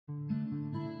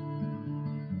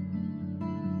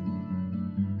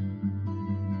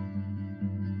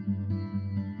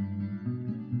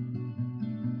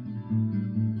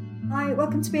Hi,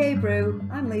 welcome to BA Brew.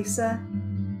 I'm Lisa.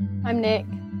 I'm Nick.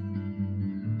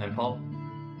 I'm Paul.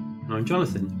 And I'm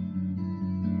Jonathan.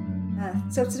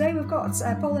 So today we've got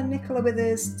Paul and Nicola with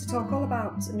us to talk all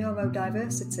about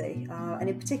neurodiversity, and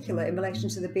in particular in relation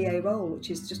to the BA role,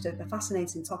 which is just a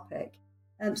fascinating topic.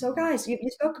 So guys, you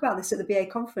spoke about this at the BA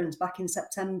conference back in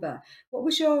September. What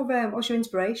was your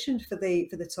inspiration for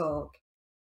the talk?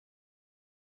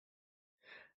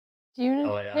 Do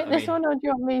you hit this one, or do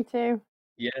you want me to?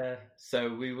 Yeah,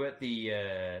 so we were at the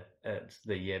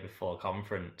year before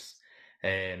conference,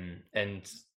 and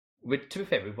to be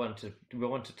fair, we wanted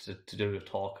to do a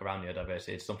talk around neurodiversity.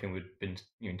 It's something we'd been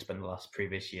spent the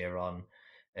previous year on,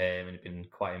 and it's been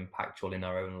quite impactful in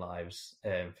our own lives.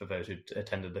 For those who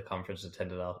attended the conference,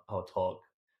 attended our talk,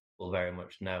 will very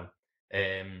much know.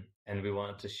 And we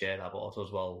wanted to share that, but also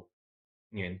as well,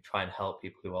 try and help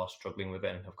people who are struggling with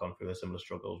it and have gone through the similar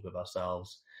struggles with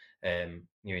ourselves.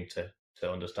 To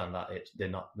understand that they're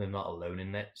not alone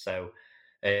in it. So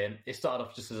it started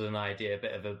off just as an idea, a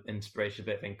bit of an inspiration, a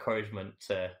bit of encouragement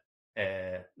to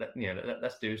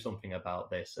let's do something about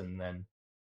this. And then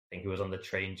I think it was on the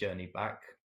train journey back.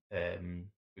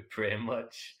 We pretty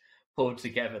much pulled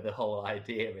together the whole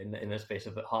idea in the space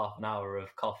of half an hour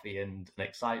of coffee and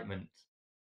excitement.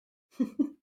 So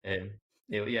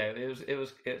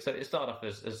it started off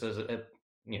as a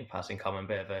passing comment,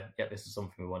 bit of this is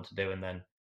something we want to do, and then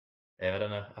I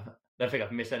don't know. I don't think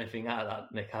I've missed anything out of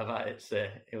that, Nick. Have I?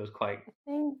 It was quite. I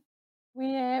think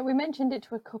we mentioned it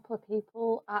to a couple of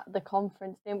people at the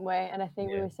conference, didn't we? And I think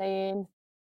we were saying,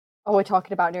 we're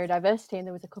talking about neurodiversity, and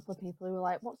there was a couple of people who were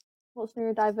like, "What's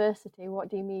neurodiversity? What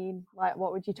do you mean? Like,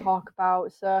 what would you talk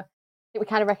about?" So I think we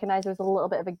kind of recognised there was a little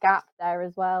bit of a gap there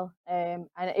as well. And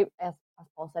as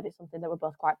Paul said, it's something that we're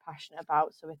both quite passionate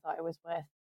about. So we thought it was worth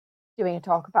doing a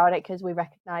talk about it because we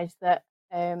recognised that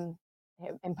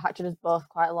it impacted us both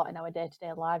quite a lot in our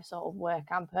day-to-day lives, sort of work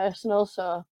and personal.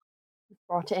 So we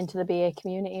brought it into the BA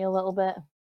community a little bit.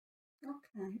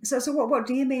 Okay. So what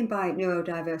do you mean by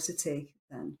neurodiversity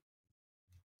then?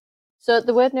 So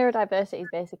the word neurodiversity is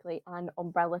basically an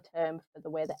umbrella term for the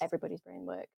way that everybody's brain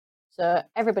works. So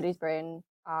everybody's brain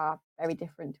are very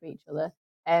different to each other.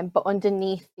 But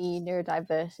underneath the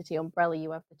neurodiversity umbrella,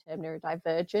 you have the term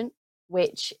neurodivergent,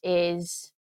 which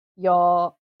is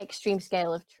your extreme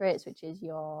scale of traits, which is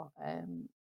your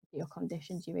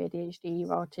conditions, your ADHD, your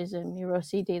autism, your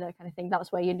OCD, that kind of thing.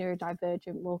 That's where your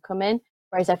neurodivergent will come in.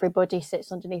 Whereas everybody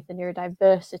sits underneath the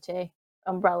neurodiversity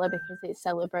umbrella because it's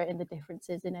celebrating the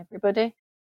differences in everybody.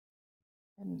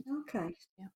 Okay.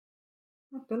 Yeah.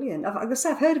 Oh, brilliant.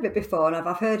 I've heard of it before, and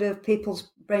I've heard of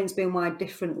people's brains being wired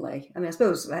differently. I mean, I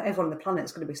suppose everyone on the planet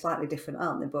is going to be slightly different,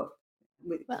 aren't they? But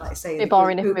like I say, it'd be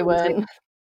boring if we weren't.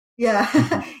 Yeah,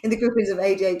 in the groupings of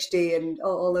ADHD and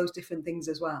all those different things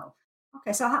as well.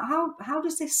 Okay, so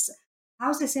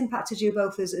how's this impacted you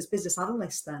both as business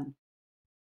analysts then?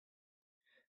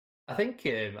 I think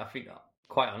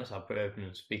quite honest, I'll put open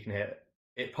and speaking here.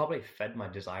 It probably fed my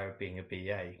desire of being a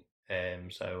BA.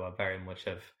 So I very much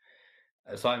have.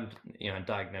 So I'm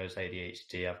diagnosed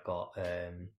ADHD. I've got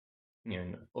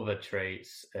other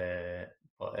traits,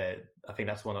 but I think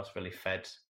that's one that's really fed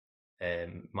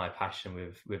my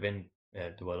passion within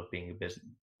the world of being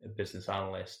a business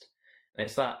analyst. And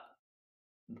it's that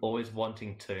always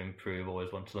wanting to improve,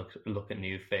 always want to look at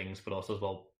new things, but also as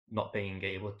well not being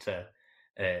able to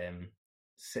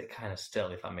sit kind of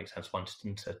still, if that makes sense,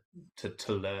 wanting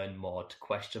to learn more, to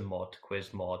question more, to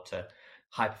quiz more, to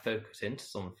hyper focus into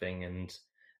something. And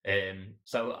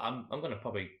so I'm going to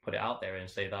probably put it out there and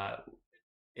say that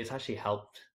it's actually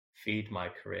helped feed my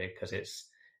career because it's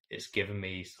given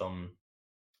me some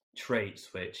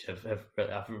traits which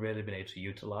I've really been able to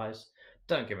utilize.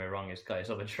 Don't get me wrong, it's got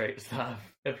other traits that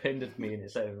have hindered me in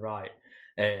its own right.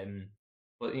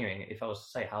 But if I was to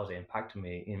say how's it impacted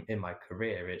me in my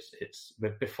career, it's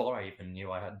before I even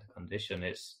knew I had the condition.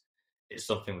 It's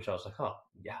something which I was like, oh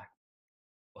yeah,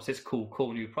 what's this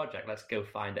cool new project? Let's go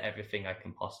find everything I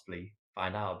can possibly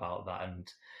find out about that. And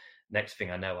next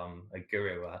thing I know, I'm a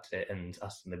guru at it and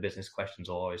asking the business questions,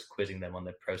 or always quizzing them on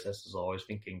their processes, or always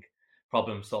thinking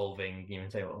problem solving. And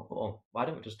say, oh, why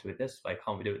don't we just do it this way?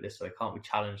 Can't we do it this way? Can't we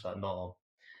challenge that norm?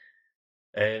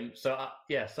 So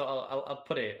I'll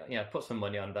put it, put some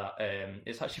money on that.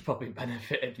 It's actually probably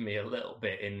benefited me a little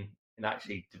bit in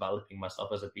actually developing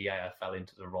myself as a BA. I fell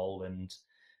into the role, and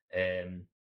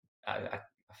I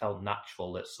felt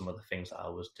natural at some of the things that I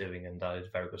was doing, and I had a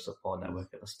very good support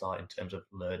network at the start in terms of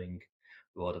learning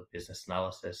the world of business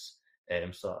analysis.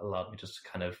 So it allowed me just to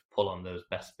kind of pull on those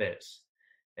best bits.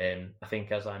 I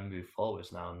think as I move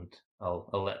forwards now, and I'll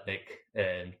let Nick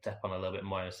step on a little bit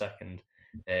more in a second,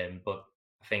 but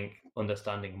I think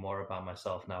understanding more about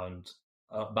myself now and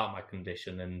about my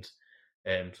condition, and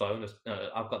so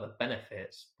I've got the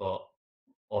benefits, but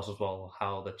also as well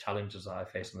how the challenges that I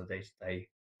face on the day to day,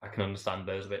 I can understand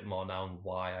those a bit more now, and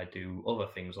why I do other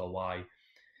things, or why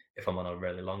if I'm on a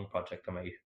really long project I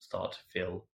may start to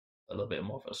feel a little bit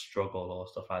more of a struggle or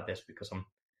stuff like this, because I'm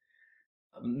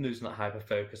losing that hyper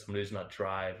focus, I'm losing that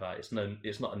drive. It's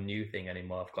not a new thing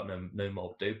anymore. I've got no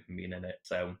more dopamine in it.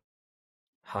 So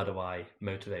how do I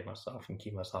motivate myself and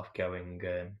keep myself going?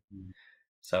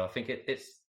 So I think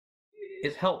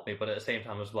it's helped me, but at the same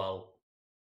time as well,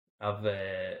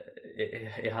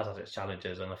 it has its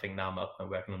challenges, and I think now I'm at a point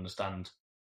where I can understand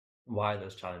why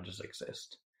those challenges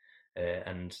exist,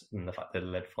 and the fact that it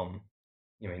led from,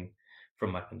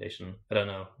 from my condition. I don't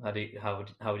know.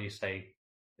 How would you say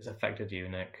it's affected you,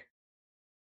 Nick?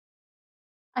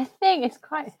 I think it's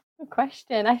quite a good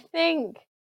question. I think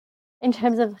in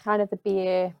terms of kind of the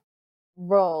BA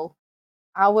role,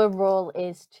 our role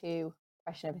is to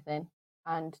question everything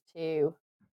and to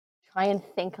try and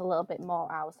think a little bit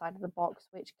more outside of the box,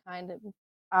 which kind of,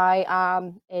 I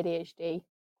am ADHD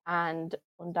and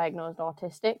undiagnosed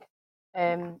autistic.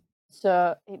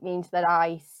 So it means that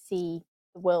I see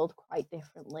the world quite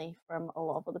differently from a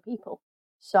lot of other people.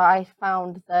 So I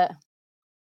found that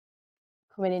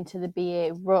coming into the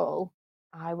BA role,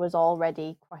 I was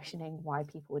already questioning why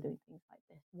people were doing things like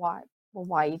this.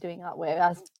 Why are you doing that way?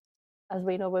 As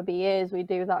we know, we're BAs, we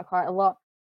do that quite a lot.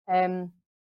 I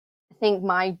think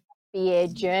my BA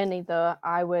journey, though,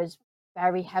 I was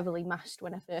very heavily masked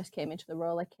when I first came into the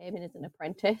role. I came in as an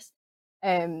apprentice,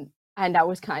 and I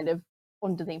was kind of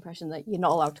under the impression that you're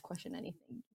not allowed to question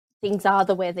anything. Things are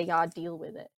the way they are, deal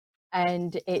with it.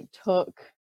 And it took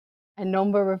a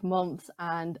number of months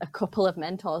and a couple of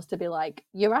mentors to be like,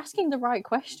 you're asking the right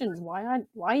questions. Why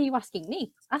are you asking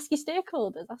me? Ask your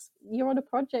stakeholders. You're on a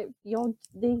project.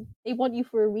 They want you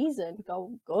for a reason.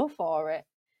 Go for it.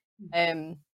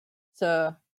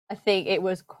 So I think it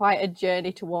was quite a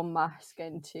journey to unmask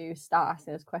and to start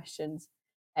asking those questions.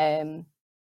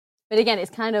 But again, it's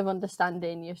kind of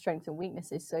understanding your strengths and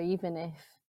weaknesses. So even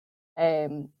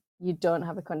if you don't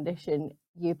have a condition,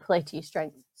 you play to your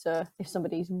strengths. So if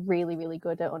somebody's really, really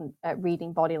good at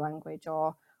reading body language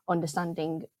or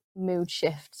understanding mood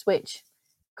shifts,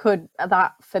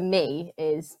 that for me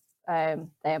is they're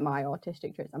my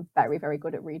autistic traits. I'm very, very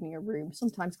good at reading a room.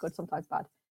 Sometimes good, sometimes bad.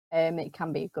 It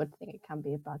can be a good thing, it can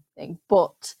be a bad thing.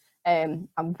 But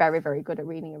I'm very, very good at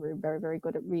reading a room, very, very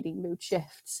good at reading mood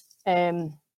shifts.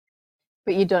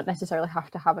 But you don't necessarily have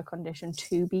to have a condition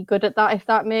to be good at that, if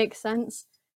that makes sense.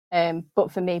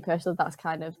 But for me personally, that's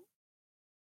kind of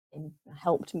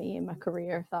helped me in my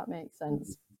career, if that makes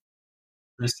sense.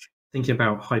 Thinking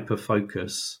about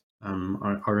hyperfocus,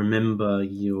 I remember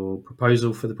your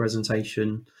proposal for the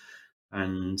presentation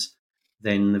and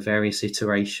then the various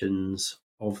iterations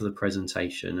of the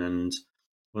presentation. And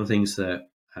one of the things that,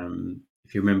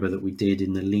 if you remember, that we did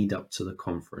in the lead up to the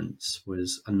conference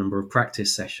was a number of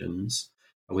practice sessions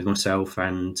with myself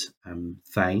and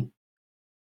Faye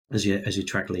as your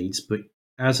track leads. But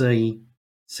as a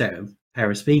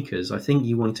pair of speakers, I think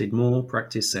you wanted more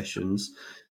practice sessions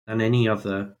than any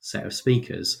other set of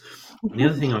speakers. And the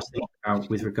other thing I was thinking about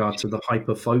with regard to the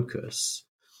hyper-focus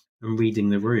and reading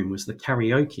the room was the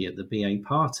karaoke at the BA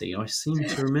party. I seem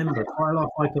to remember quite a lot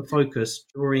of hyper-focus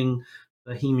during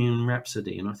Bohemian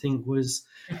Rhapsody, and I think who was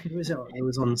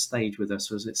on stage with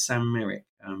us? Was it Sam Merrick?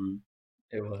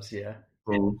 It was, yeah.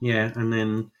 Well, yeah, and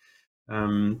then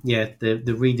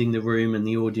the reading the room and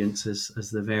the audience as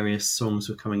the various songs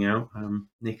were coming out.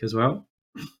 Nick as well.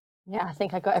 Yeah, I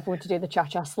think I got everyone to do the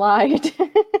cha-cha slide.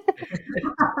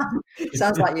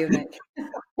 Sounds like you, Nick.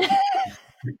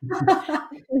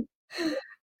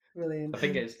 Brilliant. I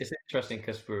think it's interesting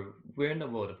because we're in a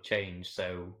world of change.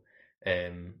 So,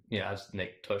 as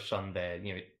Nick touched on there,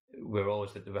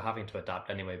 we're having to adapt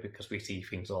anyway, because we see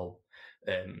things all.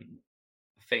 I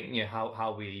think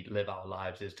how we live our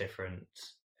lives is different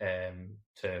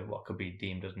to what could be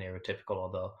deemed as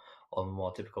neurotypical, or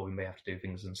more typical. We may have to do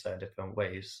things in certain different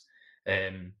ways.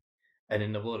 And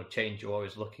in the world of change, you're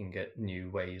always looking at new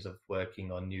ways of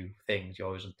working on new things. You're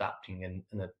always adapting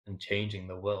and changing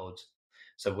the world.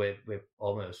 So we're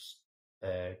almost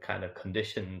kind of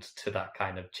conditioned to that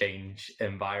kind of change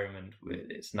environment.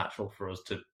 It's natural for us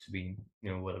to be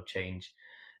in a world of change.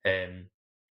 And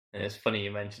it's funny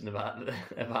you mentioned about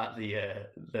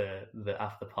the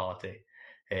after party.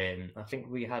 I think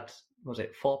we had, was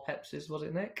it 4 Pepsis? Was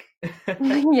it, Nick?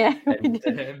 Yeah,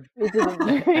 and, we didn't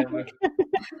drink.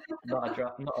 not a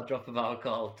drop of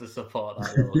alcohol to support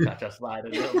that little catch a slide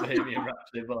and little Bohemian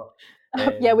Rhapsody, but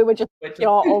yeah, we were just which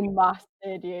pure unmasked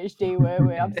ADHD, weren't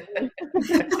we? Absolutely.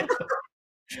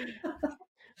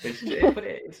 but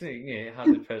it has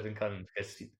its pros and cons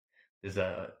because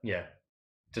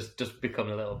there's just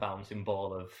becoming a little bouncing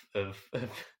ball of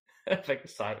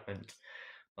excitement.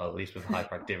 Well, at least with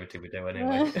hyperactivity we do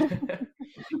anyway.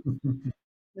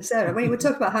 Sarah, when we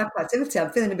talk about hyperactivity, I'm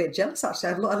feeling a bit jealous actually.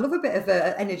 I love a bit of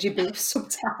energy boost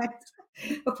sometimes.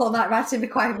 Up all night writing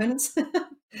requirements.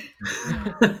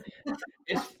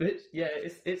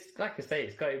 It's like I say,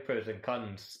 it's got its pros and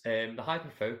cons. The hyper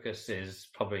focus is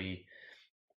probably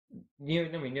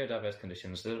neurodiverse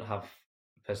conditions. They don't have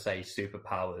per se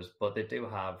superpowers, but they do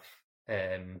have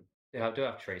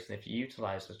traits, and if you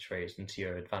utilize the traits into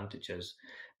your advantages,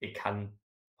 it can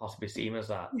possibly seem as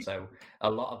that. So a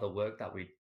lot of the work that we,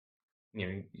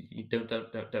 you don't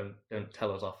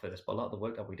tell us off for this, but a lot of the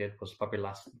work that we did was probably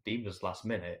deemed as last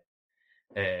minute,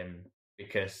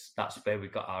 because that's where we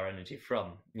got our energy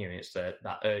from. It's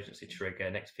that urgency trigger.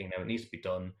 Next thing you know, it needs to be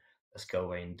done. Let's go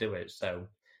away and do it. So,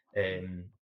 and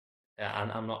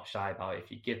I'm not shy about it. If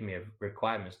you give me a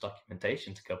requirements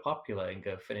documentation to go popular and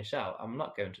go finish out, I'm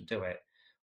not going to do it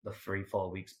the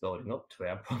 3-4 weeks building up to it.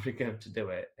 I'm probably going to do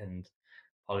it. And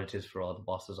apologies for all the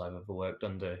bosses I've ever worked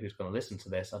under who's going to listen to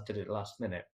this. I did it last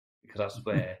minute because that's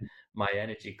where my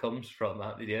energy comes from,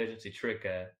 the urgency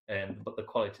trigger, but the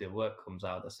quality of work comes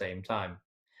out at the same time.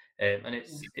 And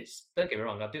it's don't get me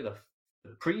wrong, I do the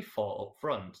pre-thought up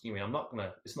front. I'm not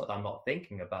gonna. It's not that I'm not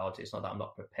thinking about it. It's not that I'm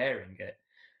not preparing it,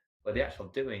 but the actual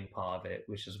doing part of it,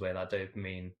 which is where that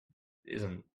dopamine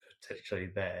isn't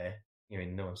particularly there.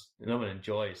 No one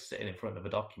enjoys sitting in front of a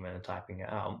document and typing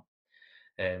it out.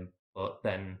 But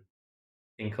then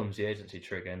in comes the urgency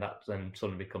trigger, and that then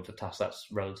suddenly becomes a task that's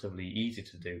relatively easy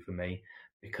to do for me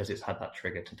because it's had that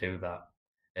trigger to do that.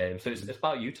 So it's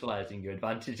about utilizing your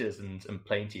advantages and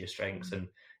playing to your strengths and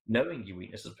knowing your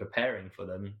weaknesses, preparing for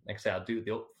them. Like I say, I'll do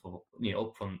the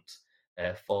upfront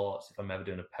thoughts. If I'm ever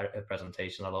doing a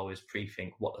presentation, I'll always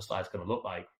pre-think what the slide's going to look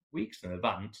like weeks in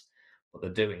advance. But the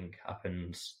doing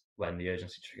happens when the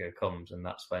urgency trigger comes, and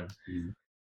that's when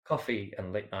coffee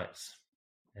and late nights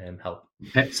help.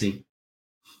 Pepsi.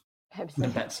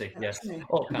 Pepsi, yes.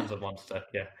 All kinds of Monster,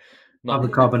 yeah. Other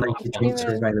carbonated drinks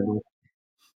are available.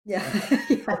 Yeah.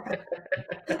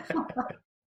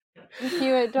 If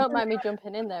you don't mind me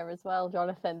jumping in there as well,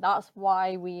 Jonathan, that's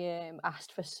why we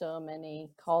asked for so many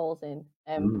calls in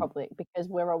probably because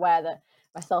we're aware that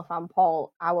myself and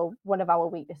Paul, one of our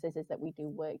weaknesses is that we do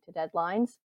work to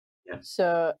deadlines. Yeah.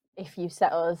 So if you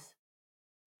set us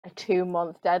a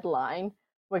 2-month deadline,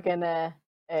 we're gonna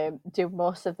do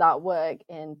most of that work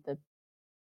in the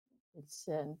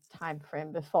time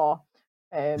frame before.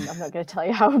 I'm not going to tell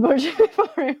you how much before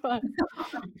it was,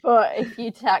 but if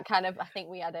you kind of, I think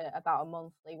we had about a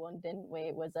monthly one, didn't we?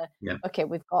 It was okay,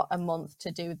 we've got a month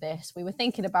to do this. We were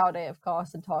thinking about it, of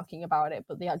course, and talking about it,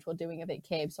 but the actual doing of it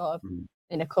came sort of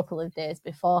in a couple of days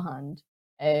beforehand,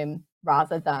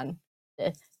 rather than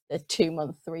the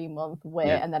 2-month, 3-month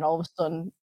wait, and then all of a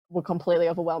sudden we're completely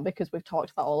overwhelmed because we've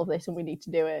talked about all of this and we need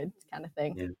to do it, kind of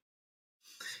thing. Yeah.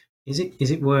 Is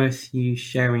it worth you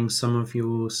sharing some of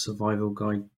your survival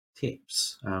guide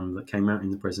tips that came out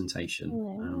in the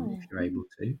presentation, if you're able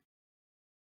to?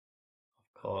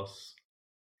 Of course.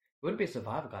 It wouldn't be a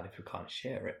survival guide if we can't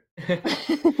share it.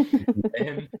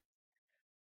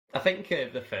 I think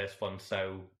the first one,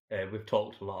 so we've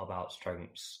talked a lot about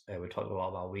strengths, we've talked a lot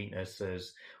about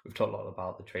weaknesses, we've talked a lot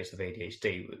about the traits of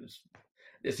ADHD.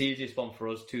 It's the easiest one for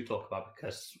us to talk about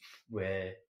because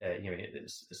we're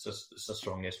it's the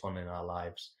strongest one in our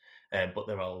lives, but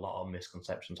there are a lot of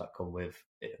misconceptions that come with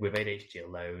ADHD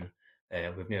alone,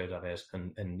 with neurodiverse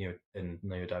and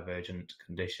neurodivergent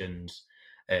conditions,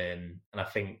 and I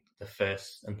think the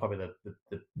first and probably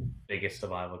the biggest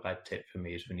survival guide tip for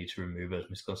me is we need to remove those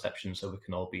misconceptions so we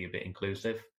can all be a bit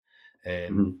inclusive.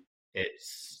 You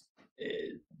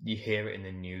hear it in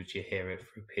the news, you hear it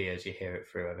through peers, you hear it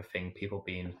through everything, people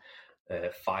being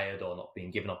fired or not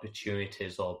being given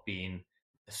opportunities or being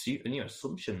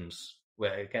assumptions,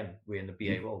 where again we're in the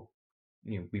BA role,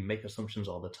 we make assumptions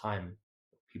all the time.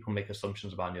 People make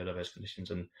assumptions about neurodiverse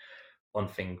conditions, and one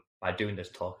thing by doing this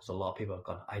talk is a lot of people have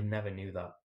gone, I never knew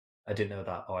that, I didn't know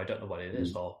that, or I don't know what it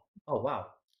is, or oh wow,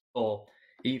 or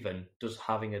even does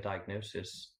having a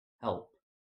diagnosis help?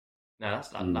 Now that's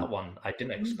that one I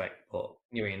didn't expect, but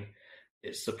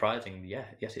it's surprising.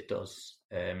 Yes, it does.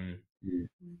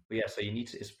 But yeah, so you need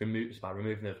to. It's about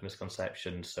removing those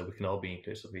misconceptions so we can all be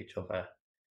inclusive of each other.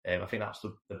 I think that's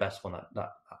the best one that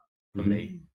for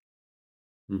me.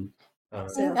 I'm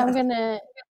gonna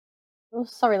Oh,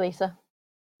 sorry, Lisa.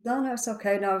 No, it's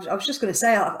okay. No, I was just going to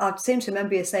say, I seem to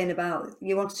remember you saying about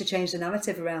you wanted to change the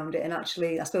narrative around it, and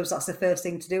actually, I suppose that's the first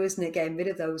thing to do, isn't it? Getting rid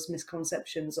of those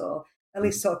misconceptions, or at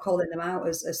least sort of calling them out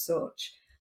as such.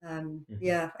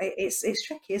 Yeah, it's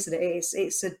tricky, isn't it?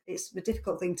 It's a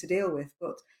difficult thing to deal with,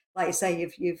 but like you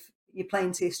say, you're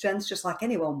playing to your strengths just like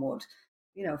anyone would,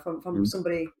 from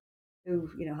somebody who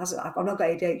has. I've not got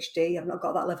ADHD. I've not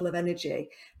got that level of energy.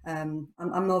 I'm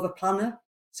more of a planner.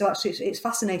 So actually, it's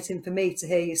fascinating for me to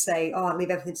hear you say, "Oh, I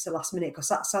leave everything to the last minute," because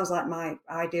that sounds like my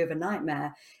idea of a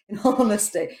nightmare, in all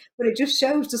honesty. But it just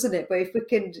shows, doesn't it? But if we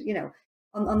can,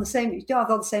 on the same, you don't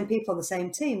have all the same people on the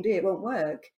same team, do you? It won't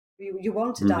work. You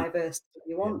want a diversity.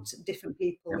 You want different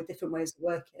people with different ways of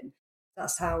working.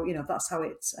 That's how That's how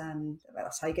it's.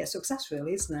 That's how you get success,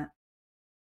 really, isn't it?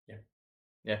 Yeah,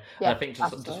 Yeah, and I think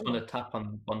just want absolutely. to tap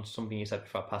on something you said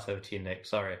before I pass over to you, Nick.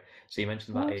 Sorry. So you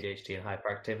mentioned about ADHD and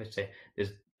hyperactivity.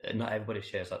 There's not everybody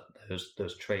shares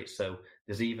those traits. So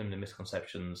there's even the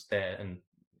misconceptions there, and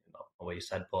not what you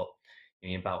said, but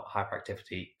about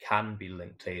hyperactivity can be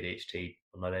linked to ADHD,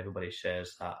 but not everybody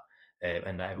shares that,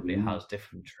 and not everybody has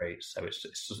different traits. So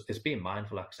it's being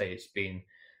mindful. Like I say, it's being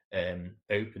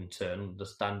open to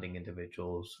understanding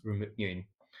individuals.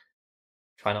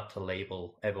 Try not to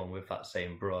label everyone with that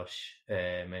same brush,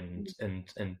 and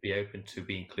be open to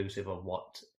be inclusive of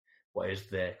what is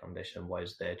their condition, what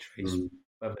is their traits,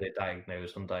 whether they're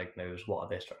diagnosed, undiagnosed, what are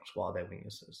their strengths, what are their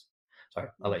weaknesses. Sorry,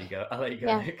 I'll let you go.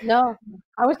 Yeah, Nick. no,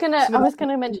 I was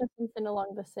gonna mention something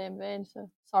along the same vein. So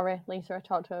sorry, Lisa, I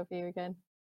talked over you again.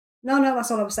 No, that's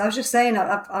all I was. I was just saying.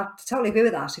 I totally agree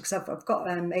with that because I've got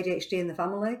ADHD in the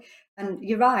family, and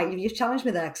you're right. You challenged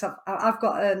me there because I've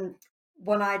got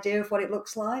one idea of what it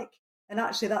looks like, and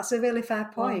actually that's a really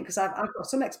fair point because I've got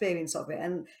some experience of it,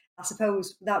 and I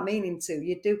suppose without meaning to,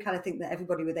 you do kind of think that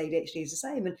everybody with ADHD is the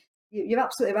same, and you're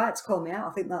absolutely right to call me out.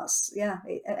 I think that's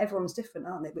everyone's different,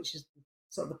 aren't they? Which is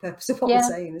sort of the purpose of what we're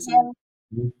saying, isn't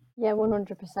it? Yeah,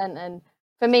 100%. And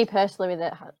for me personally,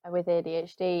 with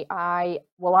ADHD, I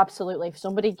will absolutely, if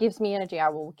somebody gives me energy, I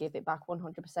will give it back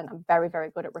 100%. I'm very, very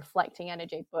good at reflecting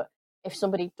energy. But if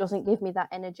somebody doesn't give me that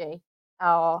energy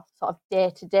or sort of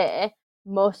day to day,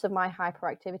 most of my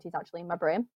hyperactivity is actually in my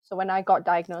brain. So when I got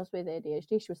diagnosed with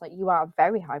ADHD, she was like, "You are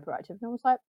very hyperactive," and I was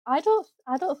like, I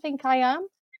don't think I am."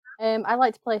 I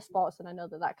like to play sports, and I know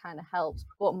that kind of helps.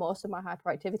 But most of my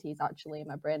hyperactivity is actually in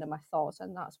my brain and my thoughts,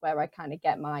 and that's where I kind of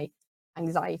get my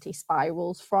anxiety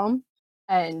spirals from,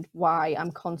 and why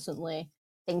I'm constantly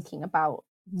thinking about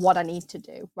what I need to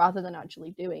do rather than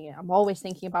actually doing it. I'm always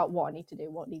thinking about what I need to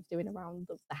do, what needs doing around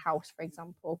the house, for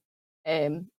example.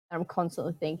 I'm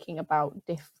constantly thinking about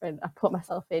different. I put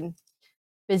myself in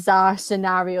bizarre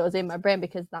scenarios in my brain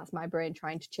because that's my brain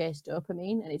trying to chase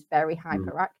dopamine, and it's very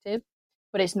hyperactive.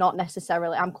 But it's not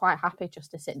necessarily. I'm quite happy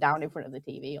just to sit down in front of the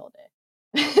TV all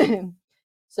day.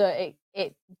 So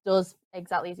it does,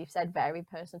 exactly as you've said, vary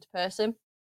person to person,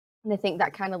 and I think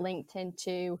that kind of linked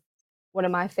into one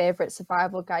of my favorite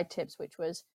survival guide tips, which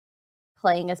was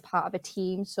playing as part of a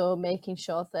team. So making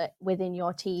sure that within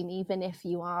your team, even if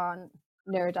you aren't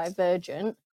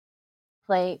neurodivergent,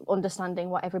 understanding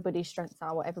what everybody's strengths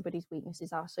are, what everybody's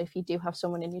weaknesses are. So if you do have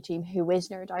someone in your team who is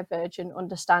neurodivergent,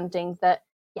 understanding that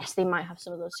yes, they might have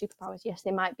some of those superpowers, yes,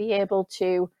 they might be able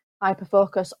to hyper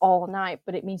focus all night,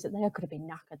 but it means that they're going to be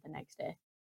knackered the next day.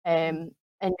 And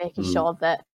making sure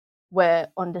that we're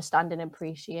understanding and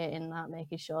appreciating that,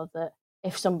 making sure that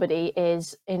if somebody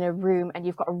is in a room and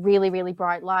you've got a really, really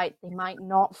bright light, they might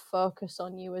not focus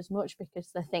on you as much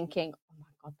because they're thinking, "Oh my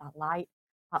God, that light,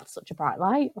 that's such a bright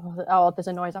light," or there's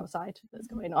a noise outside that's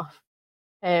going off.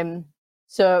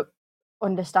 So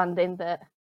understanding that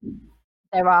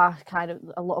there are kind of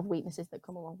a lot of weaknesses that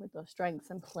come along with those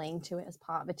strengths and playing to it as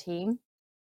part of a team.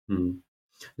 I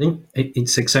think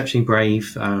it's exceptionally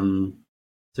brave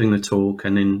doing the talk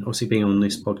and then obviously being on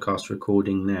this podcast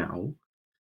recording now.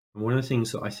 And one of the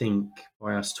things that I think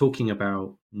by us talking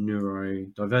about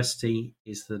neurodiversity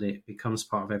is that it becomes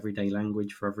part of everyday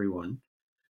language for everyone.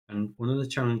 And one of the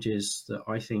challenges that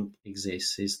I think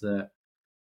exists is that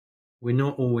we're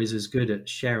not always as good at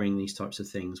sharing these types of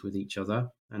things with each other.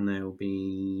 And there'll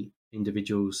be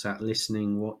individuals sat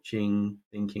listening, watching,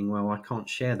 thinking, well, I can't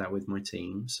share that with my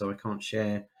team. So I can't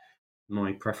share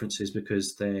my preferences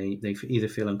because they either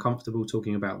feel uncomfortable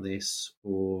talking about this,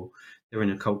 or they're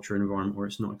in a culture and environment where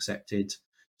it's not accepted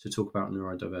to talk about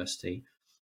neurodiversity.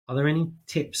 Are there any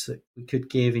tips that we could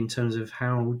give in terms of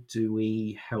how do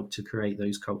we help to create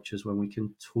those cultures where we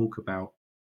can talk about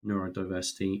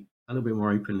neurodiversity a little bit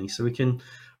more openly so we can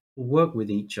work with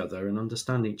each other and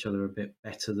understand each other a bit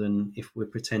better than if we're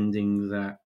pretending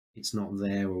that it's not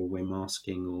there, or we're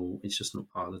masking, or it's just not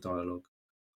part of the dialogue?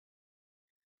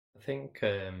 I think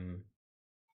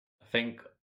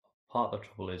part of the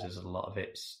trouble is a lot of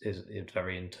it's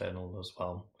very internal as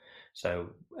well.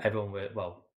 So not everyone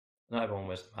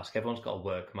wears a mask. Everyone's got a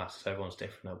work mask, so everyone's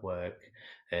different at work,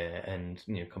 and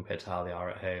compared to how they are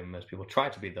at home, most people try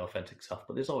to be the authentic self,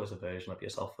 but there's always a version of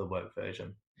yourself, the work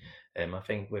version. I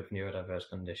think with neurodiverse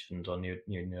conditions or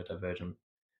neurodivergent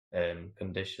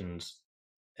conditions,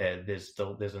 there's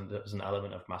an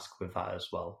element of mask with that as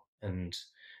well, and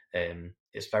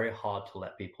it's very hard to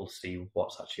let people see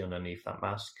what's actually underneath that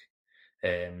mask.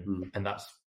 And that's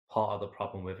part of the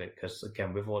problem with it, because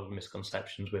again, with all the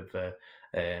misconceptions with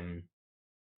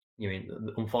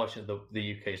unfortunately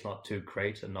the UK is not too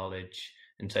great at knowledge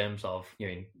in terms of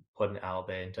putting it out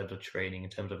there, in terms of training, in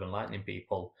terms of enlightening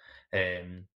people.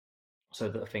 So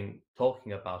that I think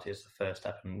talking about it is the first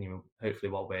step, and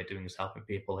hopefully what we're doing is helping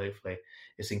people. Hopefully,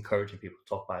 it's encouraging people to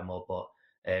talk about it more. But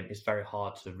it's very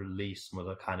hard to release some of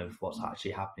the kind of what's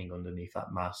actually happening underneath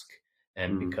that mask,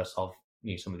 because of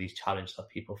some of these challenges that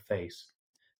people face.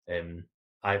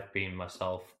 I've been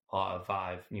myself part of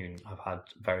that. I've had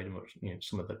very much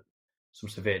some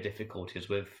severe difficulties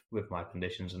with my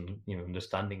conditions and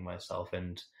understanding myself,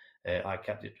 and I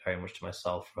kept it very much to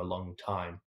myself for a long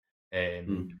time.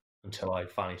 Until I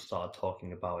finally started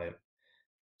talking about it.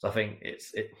 So I think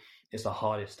it's the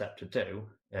hardest step to do.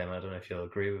 I don't know if you'll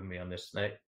agree with me on this,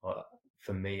 Nick. But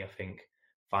for me, I think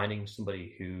finding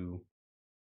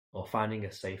finding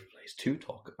a safe place to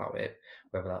talk about it,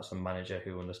 whether that's a manager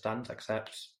who understands,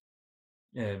 accepts,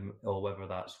 or whether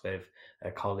that's with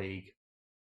a colleague,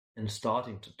 and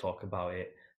starting to talk about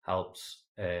it helps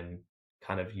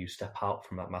kind of you step out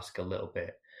from that mask a little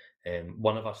bit.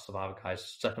 One of our survivor guys,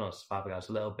 stepping on survivor guys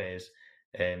a little bit, is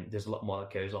there's a lot more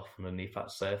that goes off underneath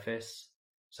that surface.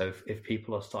 So if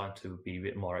people are starting to be a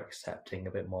bit more accepting,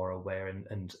 a bit more aware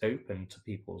and open to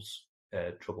people's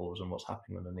troubles and what's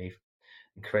happening underneath,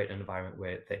 and create an environment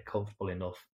where they're comfortable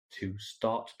enough to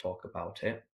start to talk about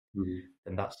it,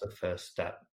 then that's the first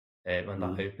step. And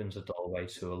that opens the doorway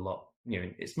to a lot.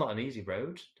 It's not an easy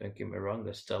road, don't get me wrong.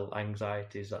 There's still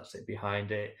anxieties that sit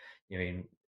behind it.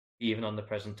 Even on the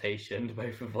presentation,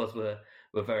 both of us were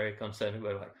very concerned.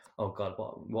 We were like, "Oh God,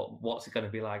 what's it going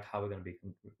to be like? How are we going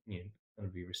to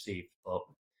be received?" But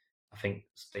I think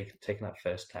taking that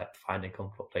first step, finding a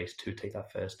comfortable place to take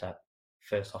that first step.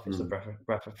 First off, it's a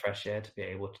breath of fresh air to be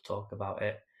able to talk about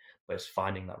it, but it's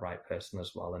finding that right person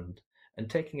as well, and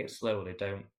taking it slowly.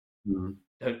 Don't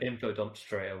info dump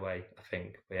straight away, I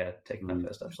think. But yeah, taking that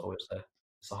first step is always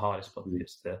it's the hardest, but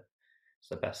it's the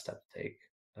best step to take.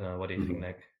 What do you think,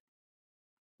 Nick?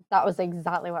 That was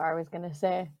exactly what I was going to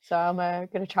say. So I'm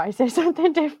going to try to say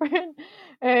something different.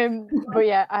 But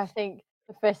yeah, I think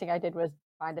the first thing I did was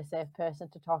find a safe person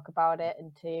to talk about it.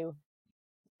 And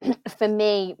for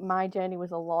me, my journey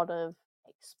was a lot of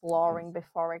exploring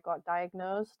before I got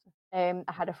diagnosed. I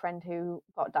had a friend who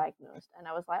got diagnosed, and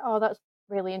I was like, "Oh, that's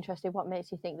really interesting. What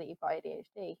makes you think that you've got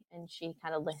ADHD?" And she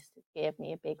kind of gave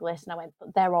me a big list, and I went,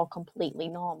 "But they're all completely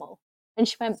normal." And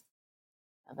she went,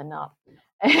 "No, they're not."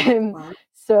 Wow.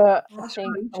 So That's I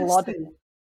think really a lot of interesting.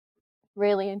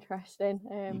 really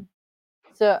interesting.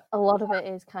 So a lot of it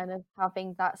is kind of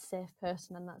having that safe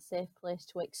person and that safe place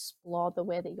to explore the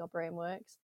way that your brain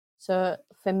works. So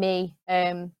for me,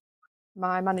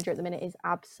 my manager at the minute is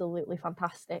absolutely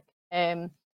fantastic.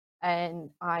 And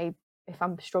if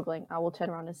I'm struggling, I will turn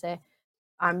around and say,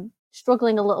 "I'm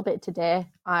struggling a little bit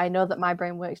today. I know that my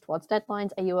brain works towards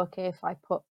deadlines. Are you okay if I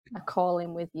put a call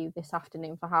in with you this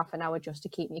afternoon for half an hour just to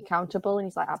keep me accountable?" And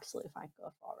he's like, "Absolutely fine,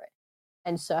 go for it."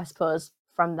 And so I suppose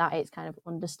from that, it's kind of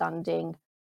understanding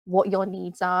what your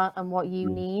needs are and what you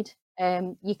need.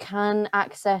 You can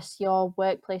access your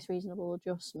workplace reasonable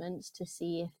adjustments to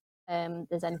see if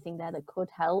there's anything there that could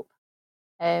help.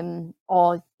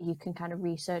 Or you can kind of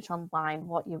research online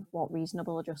what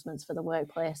reasonable adjustments for the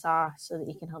workplace are, so that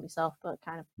you can help yourself. But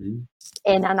kind of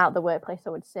in and out the workplace, I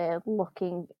would say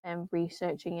looking and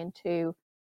researching into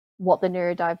what the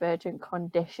neurodivergent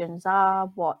conditions are,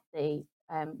 what the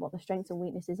strengths and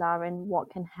weaknesses are, and what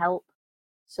can help.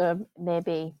 So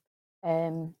maybe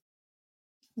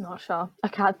not sure. I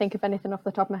can't think of anything off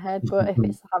the top of my head, but if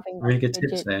it's having Really good fidget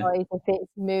tips there. toys, if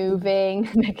it's moving,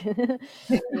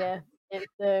 yeah, it's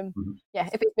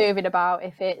if it's moving about,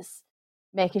 if it's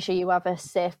making sure you have a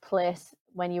safe place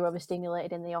when you're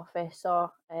overstimulated in the office,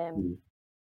 or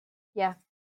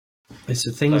There's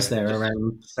some things there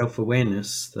around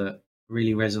self-awareness that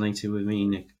really resonated with me,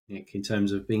 Nick, in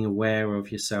terms of being aware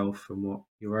of yourself and what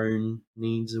your own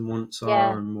needs and wants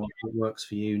are, and what works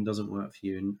for you and doesn't work for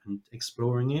you, and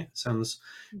exploring it. Sounds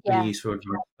really useful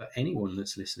advice for anyone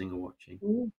that's listening or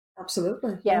watching.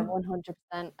 Absolutely. Yeah,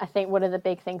 100%. I think one of the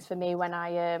big things for me when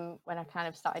I kind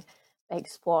of started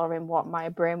exploring what my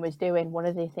brain was doing, one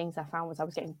of the things I found was I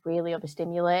was getting really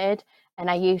overstimulated, and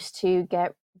I used to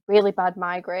get really bad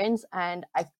migraines, and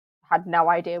I had no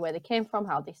idea where they came from,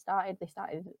 how they started. They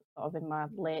started sort of in my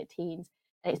late teens,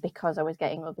 and it's because I was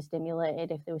getting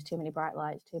overstimulated. If there was too many bright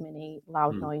lights, too many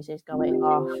loud noises going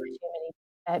off,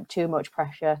 too much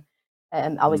pressure,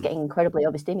 I was getting incredibly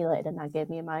overstimulated, and that gave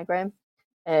me a migraine.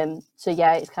 So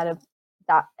yeah, it's kind of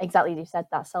that, exactly as you said,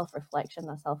 that self-reflection,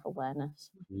 that self-awareness.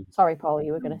 Sorry, Paul,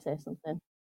 you were going to say something.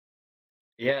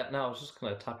 Yeah, no, I was just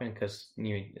going to tap in because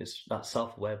it's that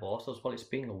self-aware, but also as well, it's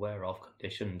being aware of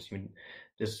conditions. I mean,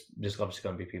 there's obviously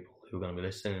going to be people who are going to be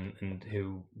listening and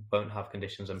who won't have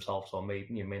conditions themselves, or may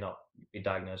not be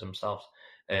diagnosed themselves.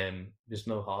 There's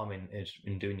no harm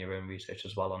in doing your own research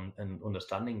as well and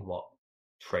understanding what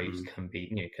traits can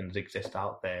exist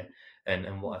out there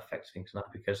and what effects things can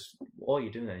have, because all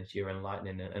you're doing is you're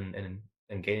enlightening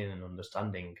and gaining an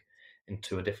understanding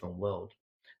into a different world.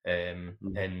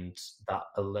 And that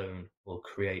alone will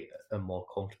create a more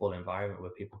comfortable environment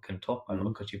where people can talk about it,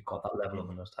 because you've got that level of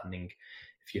understanding.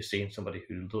 If you're seeing somebody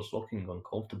who does looking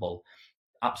uncomfortable,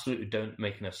 absolutely don't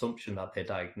make an assumption that they're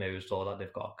diagnosed or that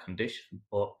they've got a condition,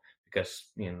 but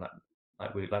because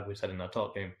like we said in our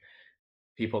talk,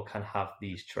 people can have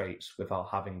these traits without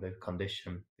having the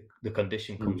condition. The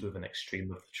condition comes with an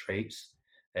extreme of the traits.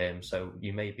 So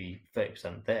you may be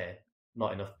 30% there,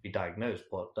 not enough to be diagnosed,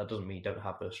 but that doesn't mean you don't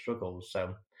have those struggles.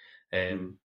 So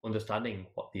understanding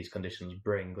what these conditions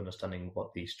bring, understanding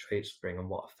what these traits bring and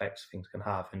what effects things can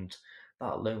have, and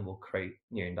that alone will create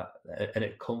that in a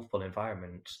comfortable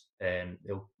environment.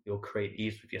 It'll create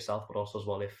ease with yourself, but also as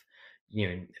well if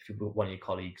one of your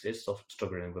colleagues is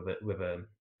struggling with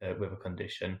a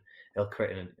condition, it'll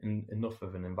create enough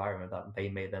of an environment that they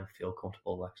may then feel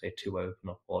comfortable, like say, to open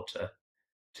up or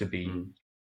to be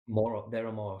more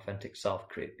their more authentic self.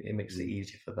 It makes it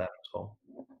easier for them as well.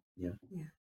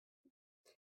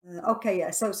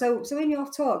 So in your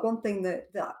talk, one thing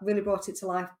that really brought it to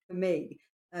life for me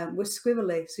was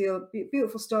squirrely. So your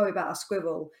beautiful story about a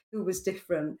squirrel who was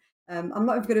different. I'm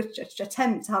not even going to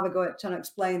attempt to have a go at trying to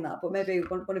explain that, but maybe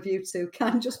one of you two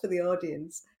can, just for the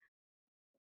audience.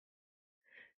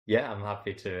 Yeah, I'm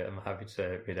happy to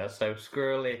read that. So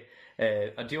Squirrely,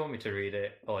 do you want me to read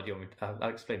it, or do you want me to, I'll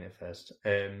explain it first.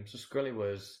 So Squirrely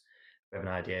was, we have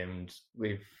an idea, and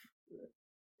we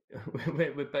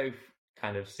both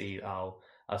kind of see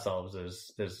ourselves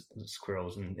as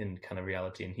squirrels in kind of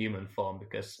reality and human form,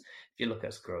 because if you look at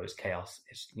a squirrel, it's chaos.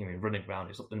 It's running around,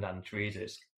 it's up and down trees,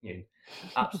 it's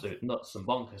absolute nuts and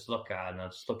bonkers to look at. And I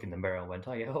just looked in the mirror and went,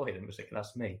 oh yeah, wait a minute,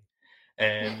 that's me.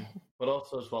 But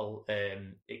also as well,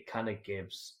 it kind of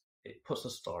puts a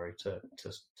story to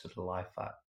the life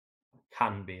that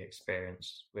can be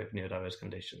experienced with neurodiverse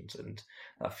conditions, and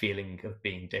that feeling of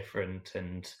being different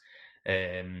and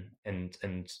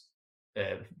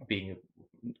being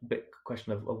a bit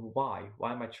question of why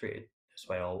am I treated this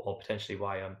way, or potentially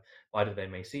why do they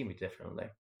may see me differently.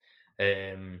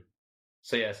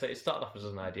 So it started off as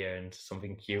an idea and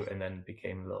something cute, and then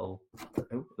became a little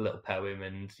poem.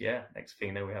 And next thing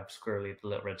you know, we have Squirrely, the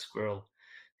little red squirrel,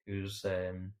 who's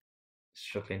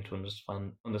struggling to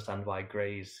understand why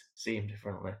greys see him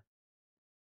differently.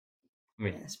 I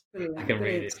mean, I can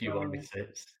read it if you want me to.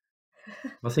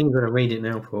 I think I'm going to read it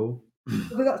now, Paul.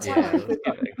 We've got time. Let's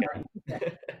give it a go.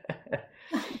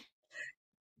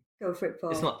 Go for it,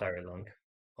 Paul. It's not very long.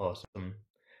 Awesome.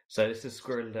 So this is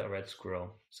Squirrely, little red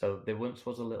squirrel. So there once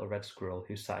was a little red squirrel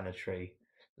who sat in a tree.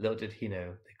 Little did he know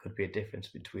there could be a difference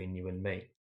between you and me.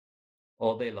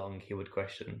 All day long he would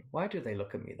question, why do they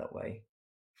look at me that way?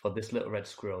 For this little red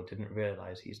squirrel didn't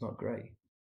realize he's not grey.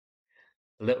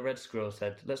 The little red squirrel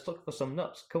said, let's look for some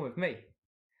nuts, come with me.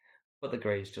 But the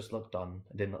greys just looked on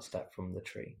and did not step from the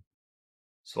tree.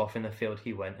 So off in the field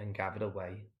he went and gathered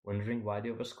away, wondering why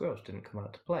the other squirrels didn't come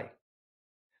out to play.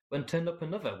 When turned up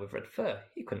another with red fur,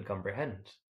 he couldn't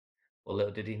comprehend. But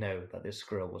little did he know that this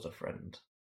squirrel was a friend.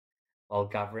 While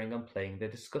gathering and playing, they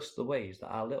discussed the ways that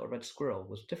our little red squirrel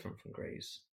was different from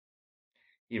greys.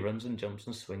 He runs and jumps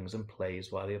and swings and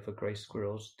plays, while the other grey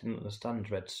squirrels didn't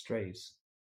understand Red's strays.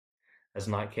 As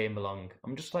night came along,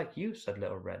 I'm just like you, said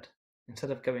little Red.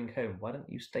 Instead of going home, why don't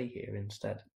you stay here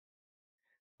instead?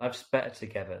 Life's better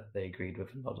together, they agreed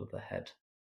with a nod of the head.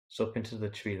 So up into the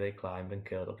tree they climbed and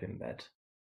curled up in bed.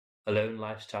 Alone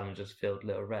life's challenges filled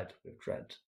little Red with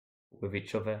dread. with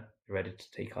each other, ready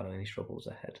to take on any struggles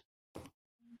ahead.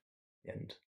 The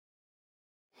end.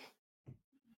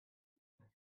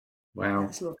 Wow.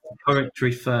 That's lovely.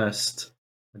 Poetry first.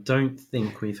 I don't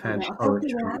think we've had I don't think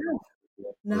poetry we have.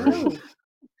 No,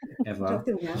 I ever. don't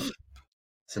think we have.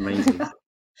 It's amazing.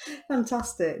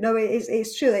 Fantastic. No,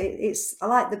 it's true. It's I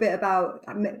like the bit about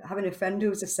having a friend who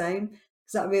was the same,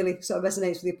 because that really sort of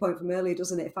resonates with your point from earlier,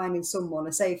 doesn't it? Finding someone,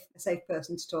 a safe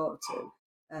person to talk to,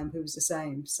 who was the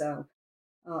same. So,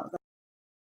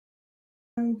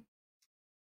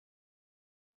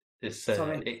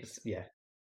 sorry.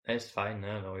 It's fine.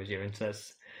 No worries. Your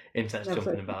internet's No, jumping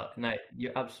sorry. about. No,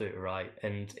 you're absolutely right,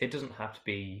 and it doesn't have to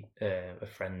be a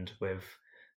friend with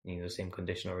the same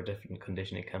condition or a different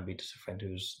condition. It can be just a friend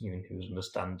who's who's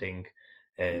understanding.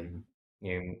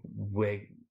 We're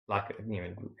like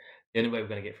the only way we're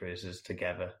going to get through this is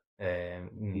together.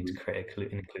 We need to create an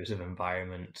inclusive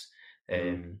environment,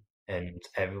 and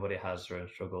everybody has their own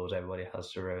struggles. Everybody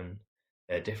has their own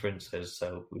differences.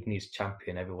 So we need to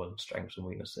champion everyone's strengths and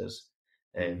weaknesses.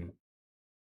 And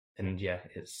yeah,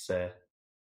 it's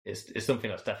something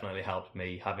that's definitely helped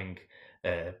me, having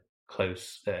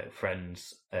close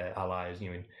friends, allies,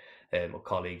 or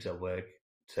colleagues at work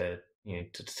to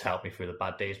to help me through the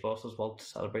bad days, but also as well to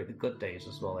celebrate the good days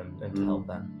as well, and to help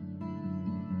them.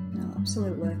 No,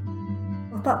 absolutely.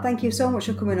 Well, thank you so much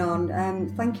for coming on.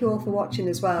 Thank you all for watching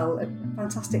as well. A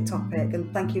fantastic topic,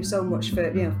 and thank you so much for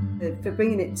for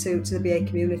bringing it to the BA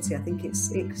community. I think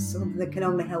it's something that can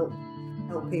only help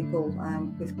people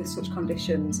with such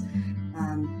conditions.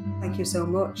 Thank you so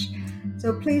much.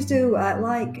 So please do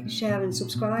like, share, and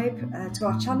subscribe to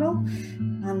our channel,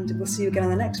 and we'll see you again on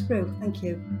the next brew. Thank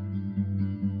you.